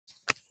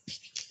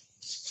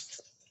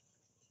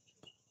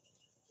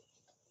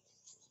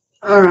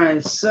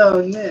Alright,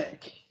 so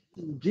Nick,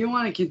 do you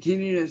want to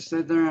continue to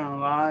sit there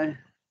and lie?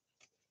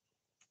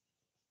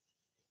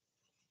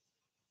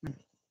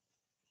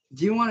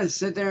 Do you want to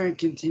sit there and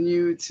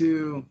continue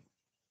to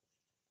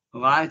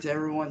lie to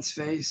everyone's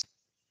face?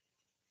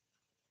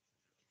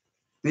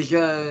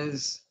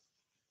 Because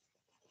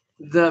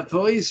the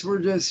police were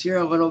just here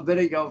a little bit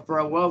ago for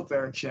a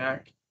welfare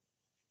check.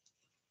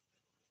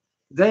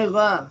 They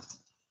left,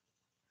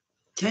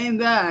 came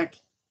back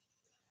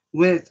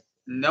with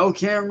no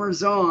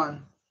cameras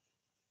on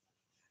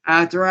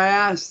after I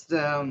asked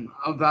them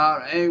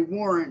about a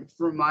warrant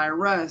for my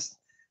arrest,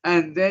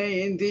 and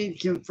they indeed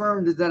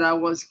confirmed that I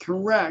was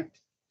correct,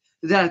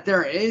 that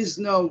there is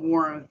no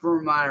warrant for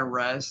my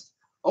arrest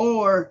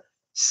or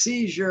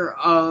seizure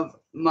of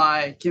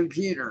my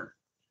computer.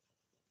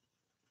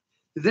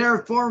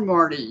 Therefore,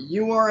 Marty,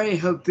 you are a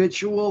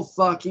habitual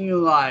fucking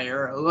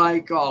liar,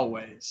 like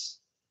always.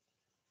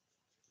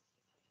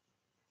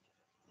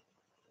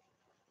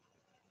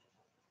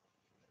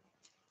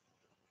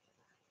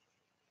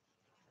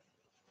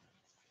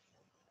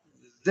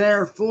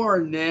 Therefore,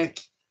 Nick,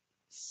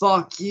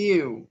 fuck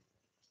you.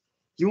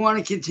 You want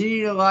to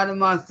continue to lie to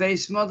my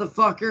face,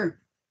 motherfucker?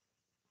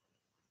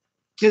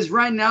 Because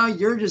right now,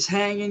 you're just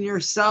hanging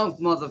yourself,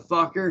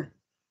 motherfucker.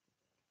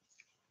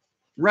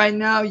 Right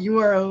now,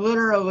 you're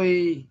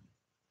literally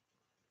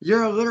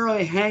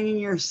hanging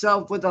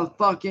yourself with a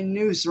fucking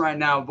noose right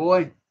now,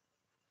 boy.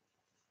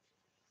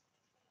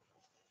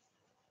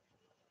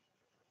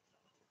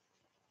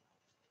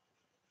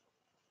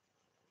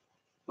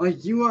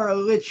 Like, you are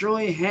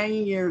literally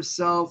hanging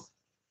yourself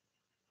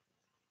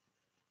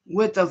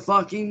with a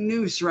fucking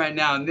noose right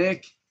now,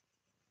 Nick.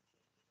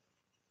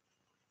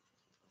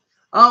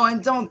 Oh,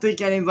 and don't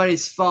think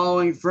anybody's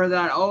falling for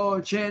that.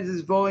 Oh,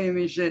 Chance's bullying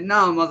me shit.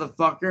 No,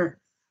 motherfucker.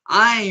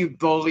 I ain't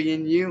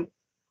bullying you.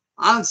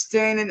 I'm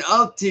standing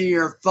up to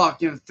your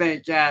fucking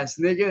fake ass,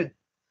 nigga.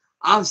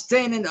 I'm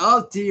standing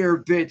up to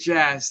your bitch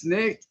ass,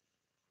 Nick.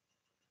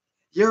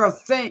 You're a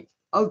fake,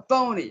 a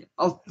phony,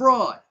 a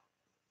fraud.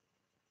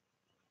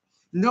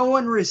 No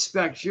one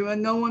respects you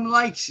and no one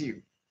likes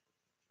you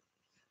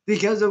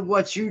because of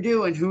what you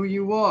do and who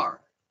you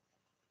are.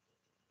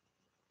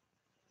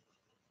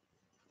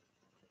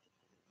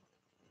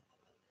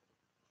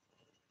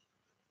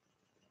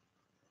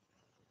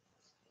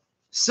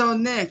 So,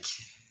 Nick,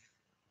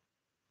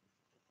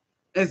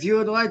 if you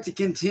would like to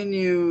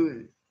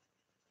continue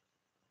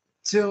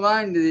to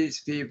lie to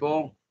these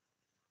people,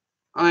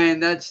 I mean,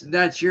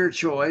 that's your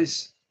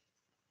choice.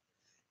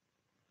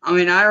 I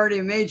mean, I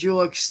already made you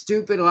look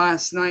stupid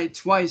last night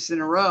twice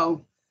in a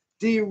row.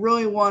 Do you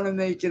really want to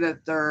make it a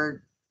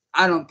third?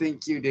 I don't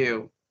think you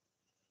do.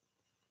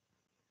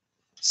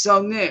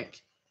 So,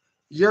 Nick,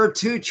 your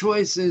two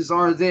choices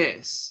are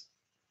this.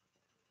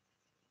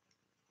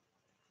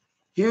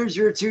 Here's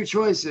your two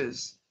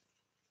choices.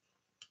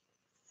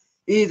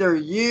 Either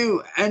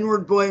you,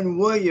 Edward Blaine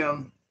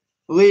William,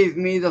 leave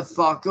me the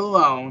fuck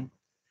alone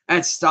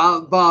and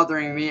stop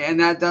bothering me, and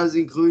that does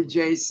include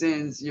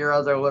Jason's, your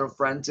other little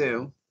friend,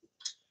 too.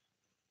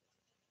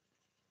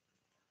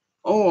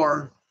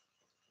 Or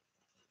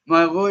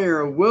my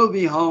lawyer will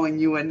be hauling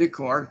you into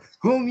court,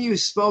 whom you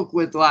spoke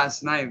with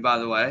last night, by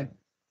the way.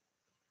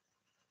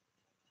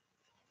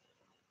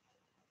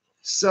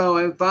 So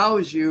if I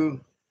was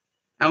you,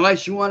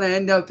 unless you want to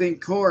end up in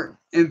court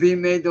and be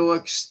made to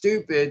look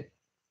stupid,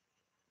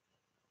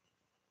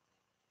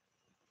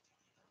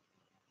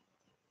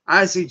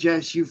 I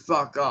suggest you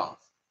fuck off.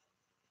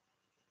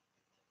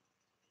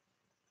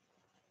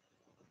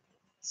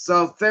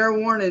 So fair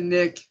warning,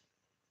 Nick.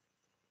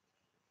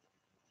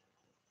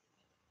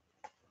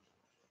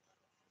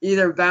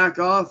 Either back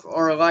off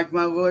or, like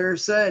my lawyer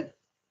said,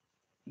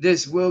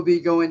 this will be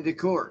going to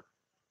court.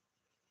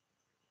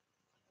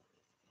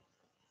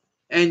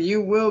 And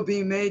you will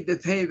be made to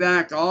pay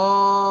back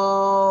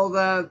all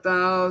that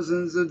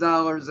thousands of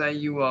dollars that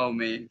you owe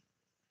me,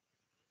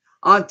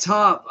 on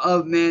top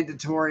of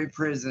mandatory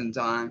prison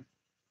time.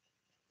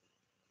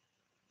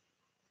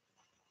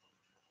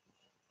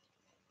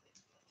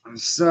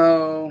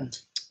 So,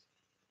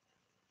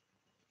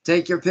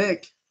 take your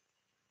pick.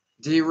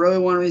 Do you really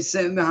want to be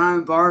sitting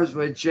behind bars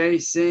with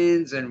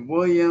Jasons and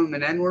William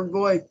and Edward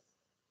Boy?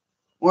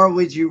 Or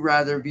would you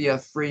rather be a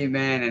free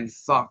man and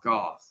fuck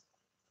off?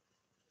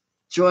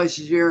 Choice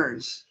is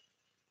yours.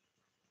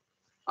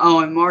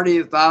 Oh, and Marty,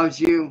 if I was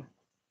you,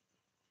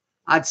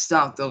 I'd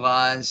stop the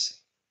lies.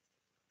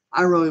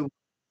 I really would.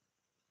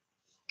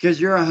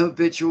 Because you're a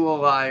habitual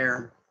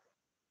liar.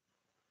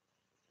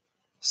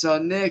 So,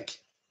 Nick,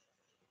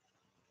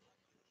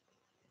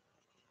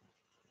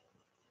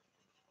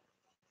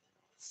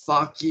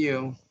 fuck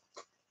you.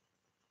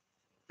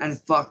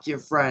 And fuck your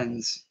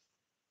friends.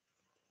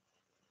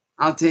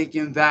 I'm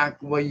taking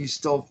back what you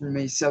stole from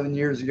me 7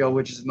 years ago,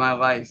 which is my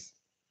life.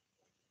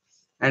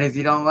 And if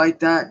you don't like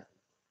that,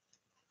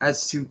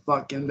 that's too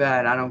fucking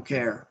bad. I don't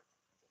care.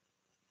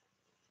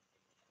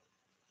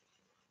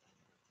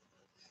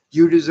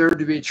 You deserve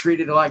to be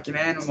treated like an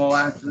animal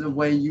after the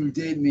way you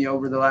did me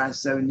over the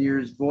last 7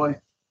 years, boy.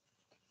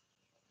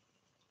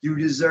 You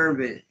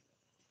deserve it.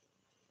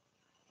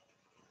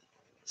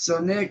 So,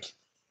 Nick,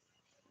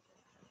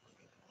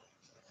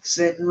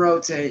 sit and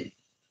rotate.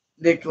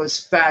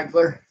 Nicholas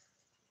Fagler,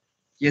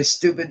 you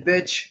stupid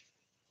bitch.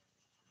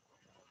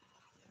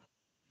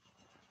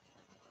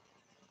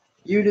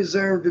 You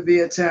deserve to be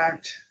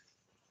attacked.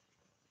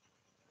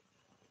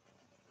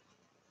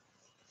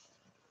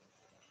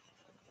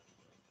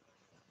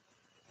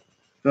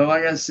 But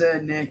like I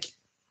said, Nick,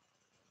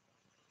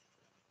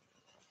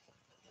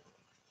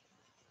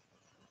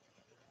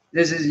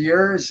 this is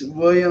yours,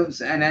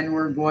 Williams, and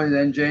N-word Boys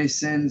and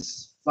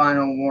Jason's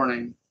final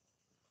warning.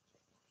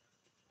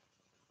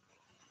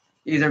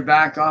 Either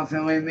back off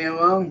and leave me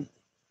alone,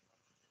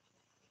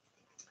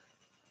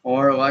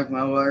 or like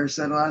my lawyer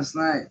said last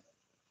night,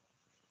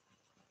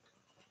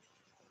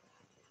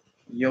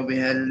 you'll be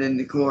headed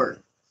into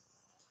court.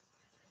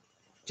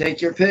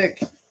 Take your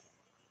pick.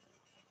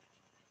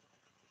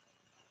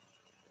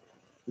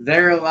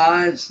 Their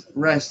lives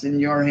rest in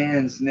your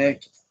hands,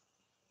 Nick.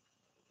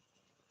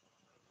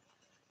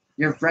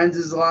 Your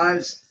friends'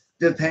 lives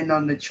depend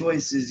on the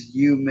choices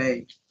you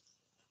make.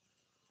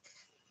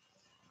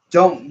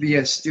 Don't be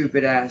a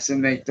stupid ass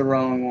and make the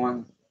wrong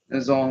one,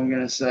 is all I'm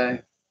going to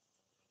say.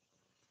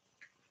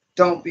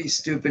 Don't be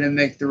stupid and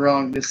make the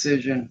wrong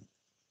decision.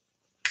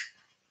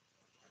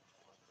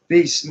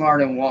 Be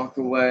smart and walk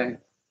away.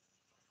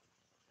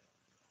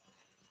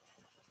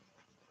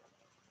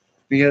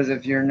 Because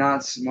if you're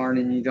not smart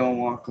and you don't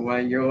walk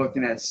away, you're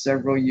looking at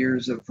several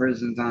years of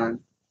prison time.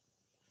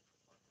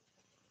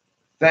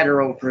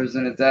 Federal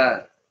prison at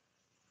that.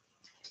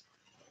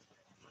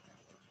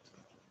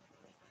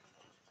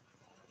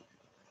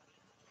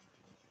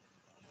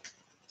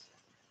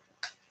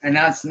 And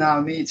that's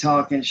not me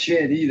talking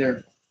shit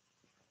either.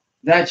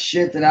 That's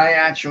shit that I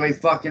actually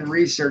fucking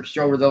researched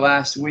over the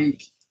last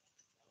week.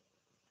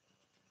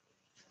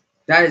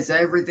 That is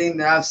everything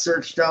that I've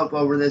searched up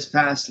over this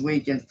past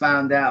week and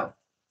found out.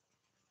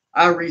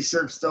 I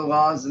researched the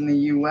laws in the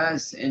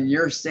U.S., in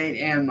your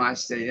state and my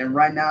state. And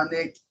right now,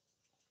 Nick,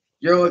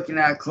 you're looking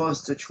at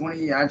close to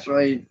 20,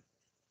 actually,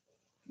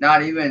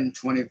 not even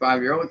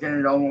 25. You're looking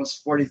at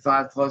almost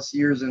 45 plus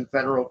years in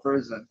federal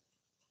prison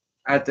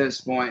at this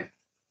point.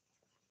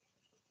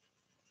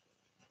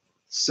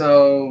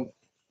 So,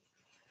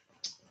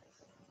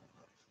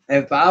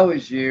 if I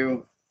was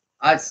you,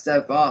 I'd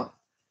step up.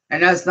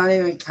 And that's not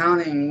even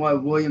counting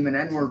what William and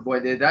N-word Boy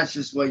did. That's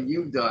just what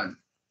you've done.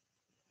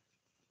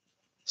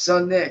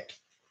 So, Nick,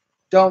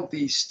 don't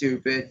be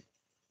stupid.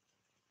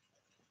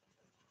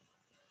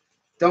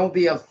 Don't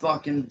be a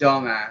fucking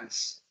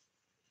dumbass.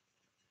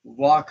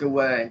 Walk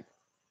away.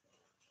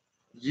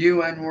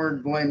 You,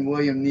 N-word Boy, and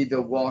William need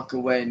to walk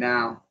away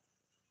now.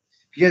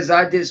 Because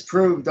I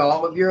disproved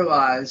all of your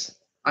lies.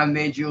 I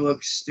made you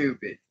look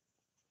stupid.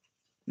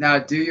 Now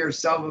do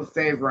yourself a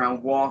favor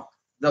and walk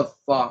the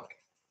fuck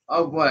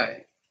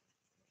away.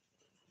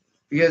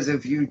 Because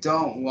if you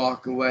don't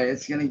walk away,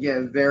 it's going to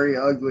get very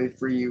ugly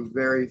for you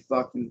very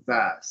fucking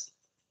fast.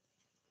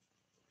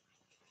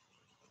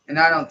 And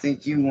I don't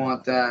think you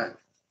want that.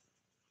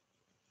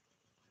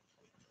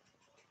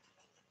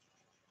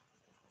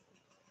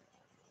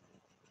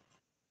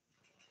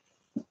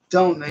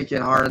 Don't make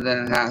it harder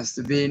than it has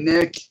to be,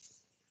 Nick.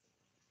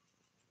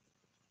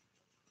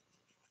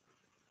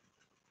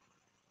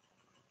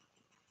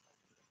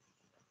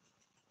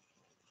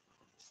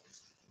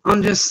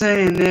 I'm just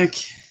saying, Nick.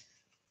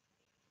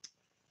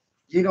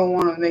 You don't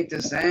want to make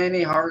this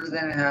any harder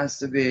than it has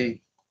to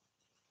be.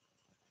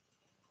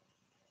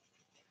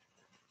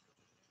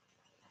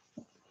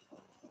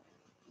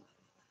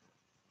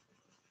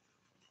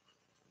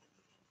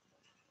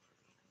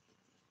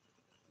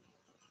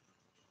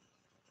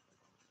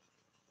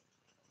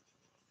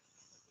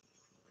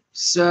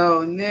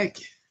 So, Nick,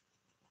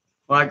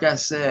 like I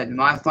said,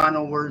 my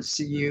final words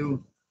to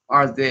you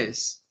are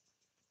this.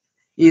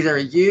 Either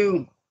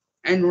you,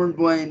 Edward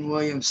Blaine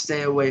Williams,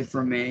 stay away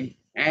from me,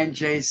 and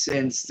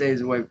Jason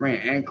stays away from me,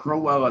 and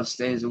Cruella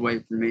stays away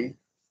from me.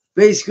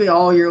 Basically,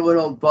 all your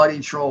little buddy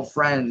troll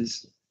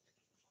friends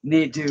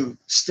need to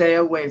stay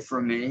away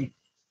from me.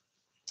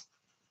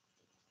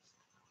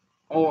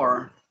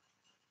 Or,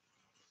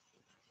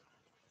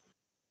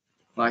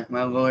 like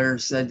my lawyer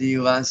said to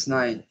you last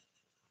night,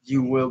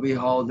 you will be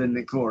hauled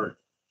into court.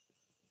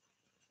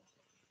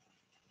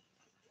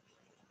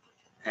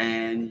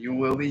 And you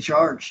will be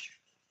charged.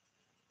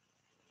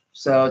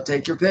 So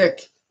take your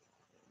pick.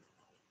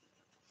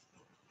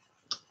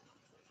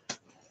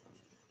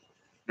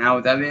 Now,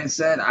 with that being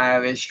said, I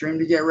have a stream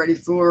to get ready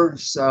for,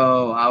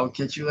 so I will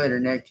catch you later,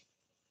 Nick.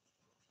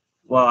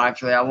 Well,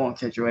 actually, I won't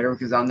catch you later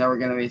because I'm never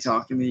going to be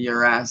talking to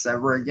your ass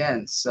ever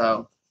again.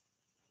 So,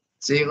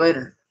 see you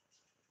later.